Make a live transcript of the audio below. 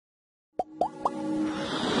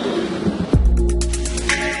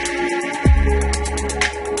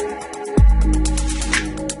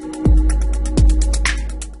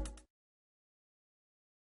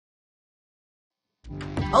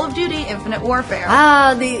Infinite Warfare.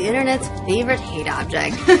 Ah, the internet's favorite hate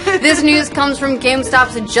object. This news comes from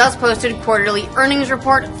GameStop's just posted quarterly earnings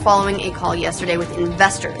report following a call yesterday with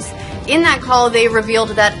investors. In that call, they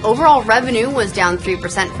revealed that overall revenue was down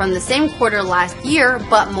 3% from the same quarter last year,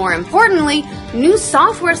 but more importantly, new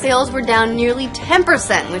software sales were down nearly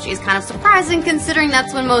 10%, which is kind of surprising considering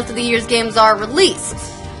that's when most of the year's games are released.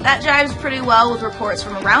 That jives pretty well with reports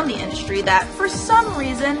from around the industry that, for some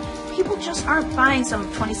reason, people just aren't buying some of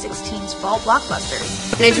 2016's fall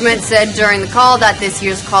blockbusters. Management said during the call that this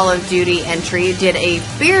year's Call of Duty entry did a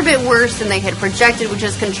fair bit worse than they had projected, which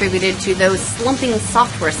has contributed to those slumping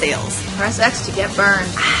software sales. Press X to get burned.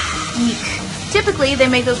 Eek. Typically, they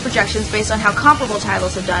make those projections based on how comparable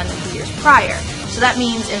titles have done in the years prior. So that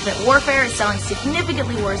means Infinite Warfare is selling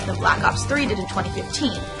significantly worse than Black Ops 3 did in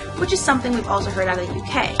 2015, which is something we've also heard out of the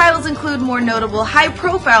UK. Titles include more notable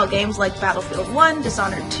high-profile games like Battlefield 1,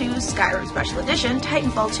 Dishonored 2, Skyrim Special Edition,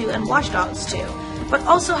 Titanfall 2, and Watch Dogs 2, but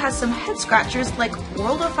also has some head-scratchers like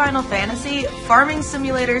World of Final Fantasy, Farming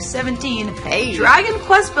Simulator 17, Dragon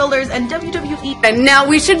Quest Builders, and WWE. And now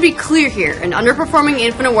we should be clear here, an underperforming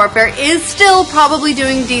Infinite Warfare is still probably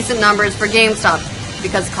doing decent numbers for GameStop,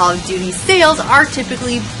 because Call of Duty sales are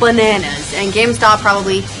typically bananas, and GameStop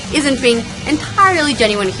probably isn't being entirely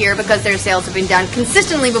genuine here because their sales have been down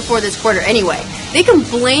consistently before this quarter anyway. They can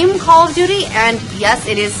blame Call of Duty, and yes,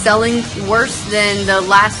 it is selling worse than the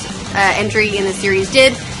last entry in the series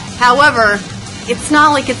did. However, it's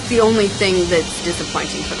not like it's the only thing that's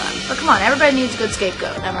disappointing for them. But come on, everybody needs a good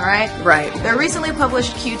scapegoat, am I right? Right. Their recently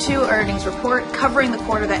published Q2 earnings report covering the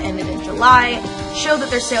quarter that ended in July showed that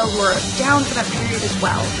their sales were down for that period as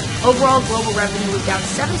well. Overall, global revenue was down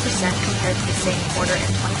 7% compared to the same quarter in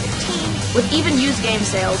 2015, with even used game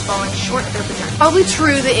sales falling short of their projections. Probably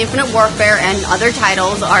true that Infinite Warfare and other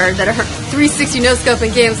titles that are 360 no-scope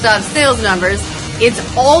and GameStop sales numbers. It's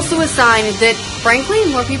also a sign that, frankly,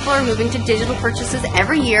 more people are moving to digital purchases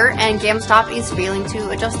every year, and GameStop is failing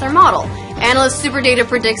to adjust their model. Analyst Superdata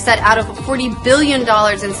predicts that out of $40 billion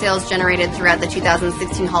in sales generated throughout the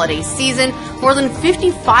 2016 holiday season, more than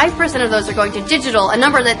 55% of those are going to digital, a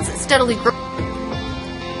number that's steadily growing.